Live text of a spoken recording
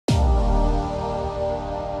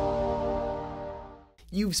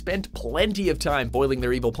You've spent plenty of time boiling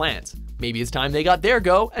their evil plans. Maybe it's time they got their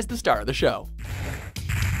go as the star of the show.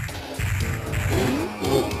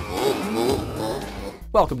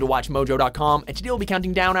 Welcome to WatchMojo.com, and today we'll be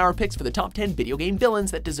counting down our picks for the top 10 video game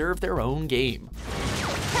villains that deserve their own game.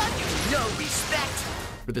 No respect.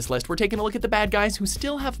 For this list, we're taking a look at the bad guys who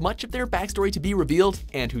still have much of their backstory to be revealed,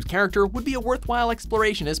 and whose character would be a worthwhile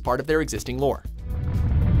exploration as part of their existing lore.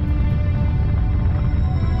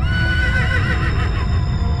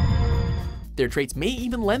 Their traits may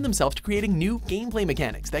even lend themselves to creating new gameplay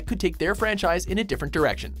mechanics that could take their franchise in a different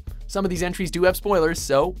direction. Some of these entries do have spoilers,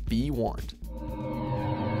 so be warned.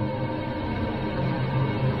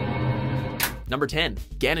 Number 10,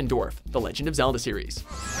 Ganondorf, The Legend of Zelda series.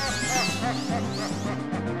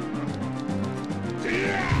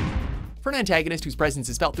 For an antagonist whose presence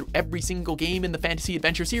is felt through every single game in the fantasy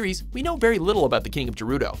adventure series, we know very little about the King of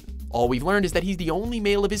Gerudo. All we've learned is that he's the only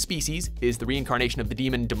male of his species, is the reincarnation of the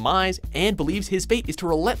demon Demise, and believes his fate is to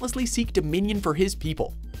relentlessly seek dominion for his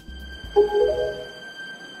people.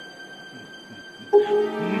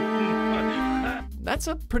 That's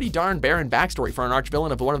a pretty darn barren backstory for an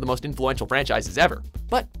arch-villain of one of the most influential franchises ever.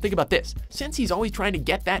 But think about this, since he's always trying to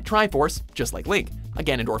get that Triforce, just like Link, a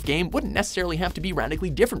Ganondorf game wouldn't necessarily have to be radically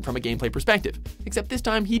different from a gameplay perspective, except this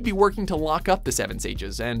time he'd be working to lock up the Seven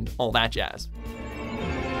Sages and all that jazz.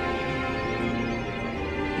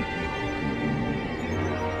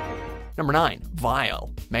 Number 9,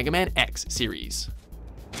 Vile, Mega Man X series.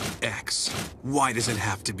 X, why does it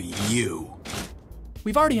have to be you?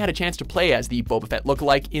 We've already had a chance to play as the Boba Fett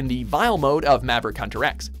lookalike in the Vile mode of Maverick Hunter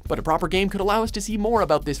X, but a proper game could allow us to see more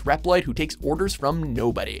about this Reploid who takes orders from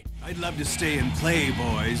nobody. I'd love to stay and play,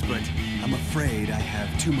 boys, but I'm afraid I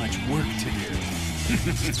have too much work to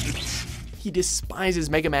do. He despises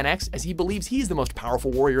Mega Man X as he believes he's the most powerful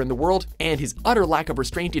warrior in the world, and his utter lack of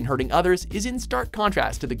restraint in hurting others is in stark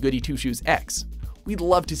contrast to the goody two-shoes X. We'd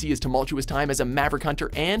love to see his tumultuous time as a Maverick Hunter,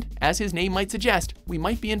 and, as his name might suggest, we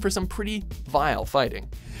might be in for some pretty vile fighting.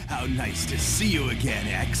 How nice to see you again,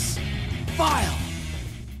 X. Vile!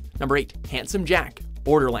 Number 8, Handsome Jack,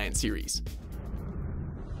 Borderlands series.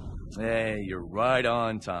 Hey, you're right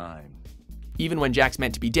on time. Even when Jack's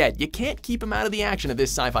meant to be dead, you can't keep him out of the action of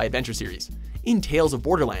this sci-fi adventure series. In Tales of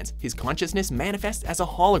Borderlands, his consciousness manifests as a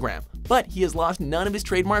hologram, but he has lost none of his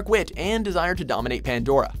trademark wit and desire to dominate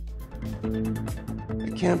Pandora. I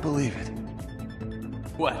can't believe it.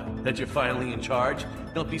 What, that you're finally in charge?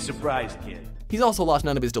 Don't be surprised, kid. He's also lost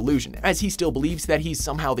none of his delusion, as he still believes that he's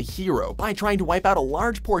somehow the hero by trying to wipe out a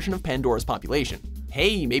large portion of Pandora's population.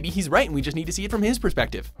 Hey, maybe he's right and we just need to see it from his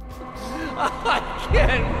perspective. I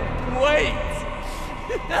can't wait!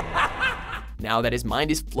 Now that his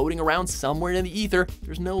mind is floating around somewhere in the ether,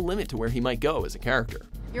 there's no limit to where he might go as a character.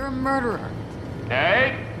 You're a murderer.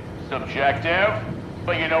 Okay, subjective.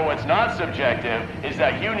 But you know what's not subjective is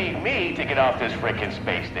that you need me to get off this frickin'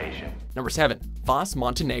 space station. Number 7, Voss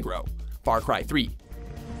Montenegro, Far Cry 3.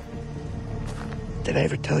 Did I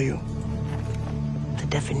ever tell you the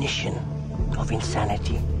definition of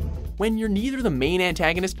insanity? When you're neither the main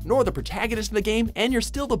antagonist nor the protagonist of the game, and you're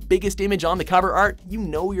still the biggest image on the cover art, you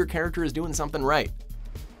know your character is doing something right.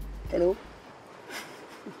 Hello,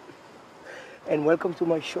 and welcome to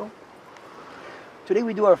my show. Today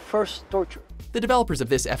we do our first torture. The developers of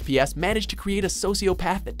this FPS managed to create a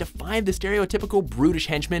sociopath that defied the stereotypical brutish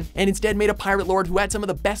henchman and instead made a pirate lord who had some of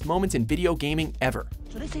the best moments in video gaming ever.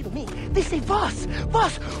 So they say to me, they say, Voss,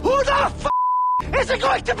 who the f*** is it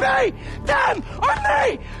going to be? Them or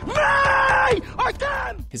me? Me or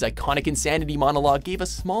them? His iconic insanity monologue gave a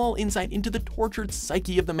small insight into the tortured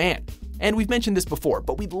psyche of the man. And we've mentioned this before,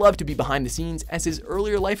 but we'd love to be behind the scenes as his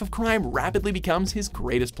earlier life of crime rapidly becomes his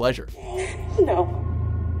greatest pleasure. No.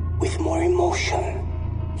 With more emotion.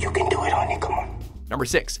 You can do it, honey, come on. Number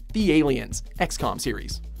 6, The Aliens, XCOM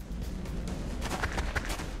series.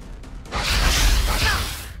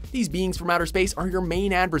 These beings from outer space are your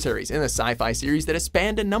main adversaries in a sci-fi series that has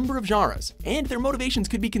spanned a number of genres, and their motivations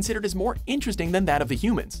could be considered as more interesting than that of the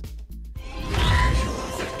humans.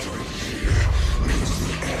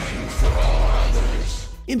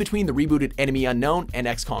 In between the rebooted Enemy Unknown and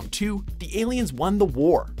XCOM 2, the aliens won the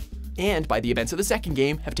war, and by the events of the second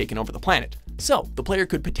game have taken over the planet. So the player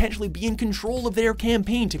could potentially be in control of their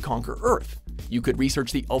campaign to conquer Earth. You could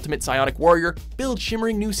research the ultimate psionic warrior, build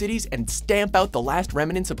shimmering new cities, and stamp out the last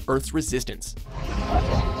remnants of Earth's resistance.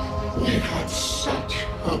 We had such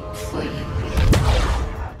hope for you.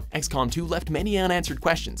 XCOM 2 left many unanswered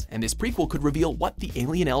questions, and this prequel could reveal what the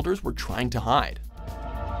alien elders were trying to hide.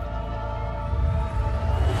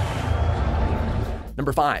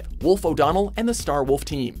 Number 5. Wolf O'Donnell and the Star Wolf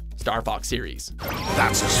Team, Star Fox series.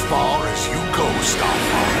 That's as far as you go, Star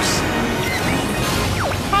Fox.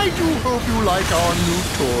 I do hope you like our new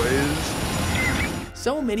toys.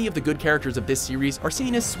 So many of the good characters of this series are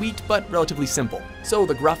seen as sweet but relatively simple, so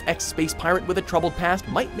the gruff ex-space pirate with a troubled past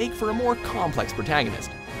might make for a more complex protagonist.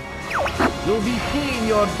 You'll be seeing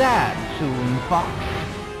your dad soon, Fox.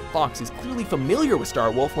 Fox is clearly familiar with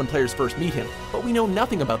Star Wolf when players first meet him, but we know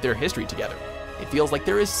nothing about their history together. It feels like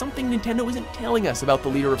there is something Nintendo isn't telling us about the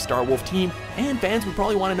leader of Star Wolf Team, and fans would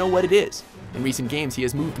probably want to know what it is. In recent games, he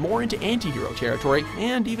has moved more into anti-hero territory,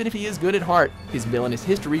 and even if he is good at heart, his villainous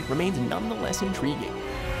history remains nonetheless intriguing.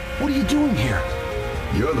 What are you doing here?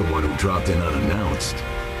 You're the one who dropped in unannounced.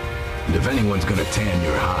 And if anyone's gonna tan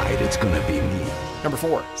your hide, it's gonna be me. Number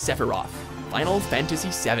 4. Sephiroth, Final Fantasy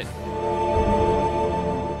VII.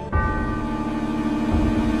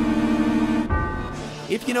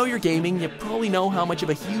 If you know your gaming, you probably know how much of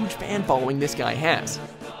a huge fan following this guy has.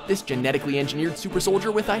 This genetically engineered super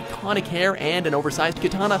soldier with iconic hair and an oversized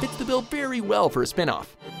katana fits the bill very well for a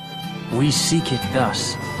spin-off. We seek it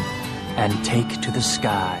thus, and take to the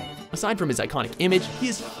sky. Aside from his iconic image, he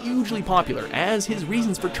is hugely popular, as his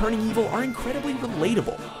reasons for turning evil are incredibly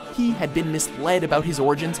relatable. He had been misled about his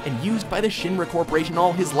origins and used by the Shinra Corporation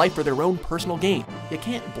all his life for their own personal gain. You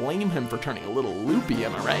can't blame him for turning a little loopy,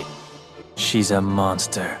 am I right? She's a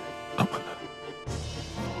monster.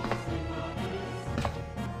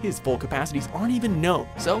 His full capacities aren't even known,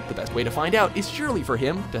 so the best way to find out is surely for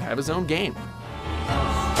him to have his own game.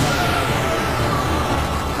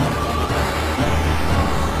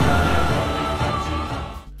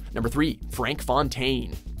 Number 3. Frank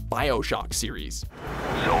Fontaine, Bioshock series.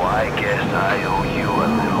 So I guess I owe you a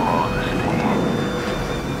little honesty.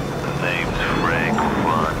 The name's Frank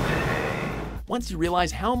Fontaine. Once you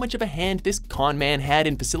realize how much of a hand this con man had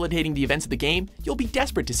in facilitating the events of the game, you'll be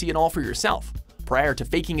desperate to see it all for yourself. Prior to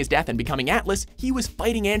faking his death and becoming Atlas, he was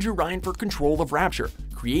fighting Andrew Ryan for control of Rapture,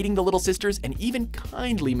 creating the Little Sisters, and even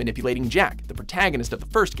kindly manipulating Jack, the protagonist of the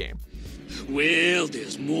first game. Well,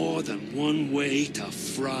 there's more than one way to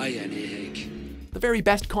fry an egg. The very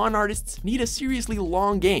best con artists need a seriously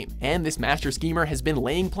long game, and this master schemer has been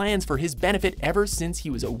laying plans for his benefit ever since he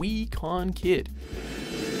was a wee con kid.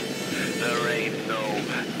 There ain't no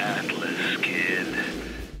Atlas, kid.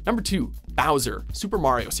 Number 2. Bowser, Super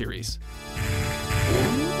Mario series.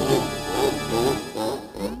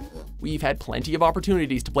 We've had plenty of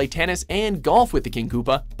opportunities to play tennis and golf with the King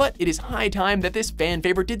Koopa, but it is high time that this fan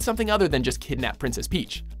favorite did something other than just kidnap Princess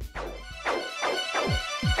Peach.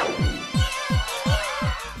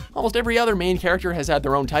 Almost every other main character has had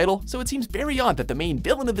their own title, so it seems very odd that the main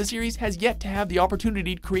villain of the series has yet to have the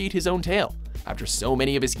opportunity to create his own tale. After so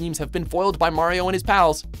many of his schemes have been foiled by Mario and his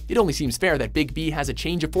pals, it only seems fair that Big B has a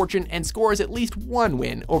change of fortune and scores at least one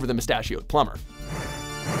win over the mustachioed plumber.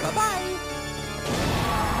 Bye-bye.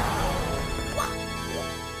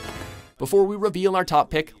 Before we reveal our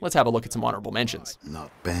top pick, let's have a look at some honorable mentions.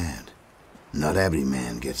 Not bad. Not every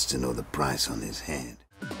man gets to know the price on his head.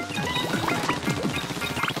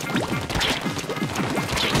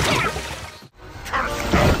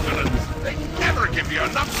 They never give you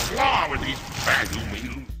enough slaw with these value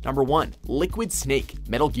meals. Number 1. Liquid Snake,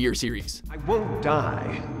 Metal Gear series. I won't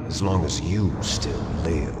die as long as you still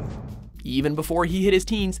live. Even before he hit his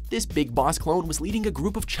teens, this big boss clone was leading a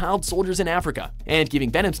group of child soldiers in Africa and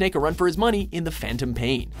giving Venom Snake a run for his money in the Phantom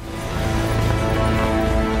Pain.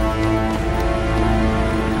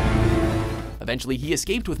 Eventually, he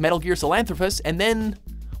escaped with Metal Gear Philanthropus, and then,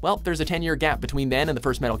 well, there's a 10-year gap between then and the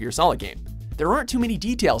first Metal Gear Solid game. There aren't too many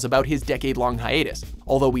details about his decade-long hiatus,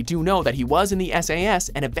 although we do know that he was in the SAS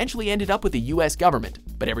and eventually ended up with the US government,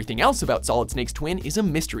 but everything else about Solid Snake's twin is a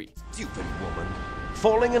mystery. Stupid woman.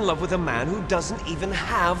 Falling in love with a man who doesn't even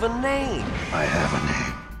have a name. I have a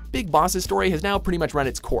name. Big Boss's story has now pretty much run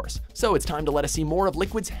its course, so it's time to let us see more of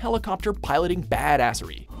Liquid's helicopter piloting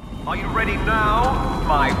badassery. Are you ready now,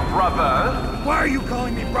 my brother? Why are you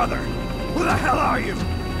calling me brother? Who the hell are you?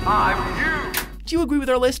 I'm you! Do you agree with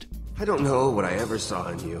our list? I don't know what I ever saw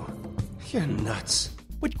in you. You're nuts.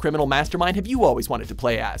 Which criminal mastermind have you always wanted to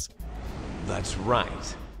play as? That's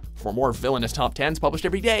right. For more villainous top 10s published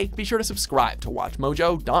every day, be sure to subscribe to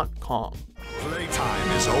WatchMojo.com.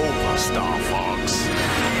 Playtime is over, Star Fox.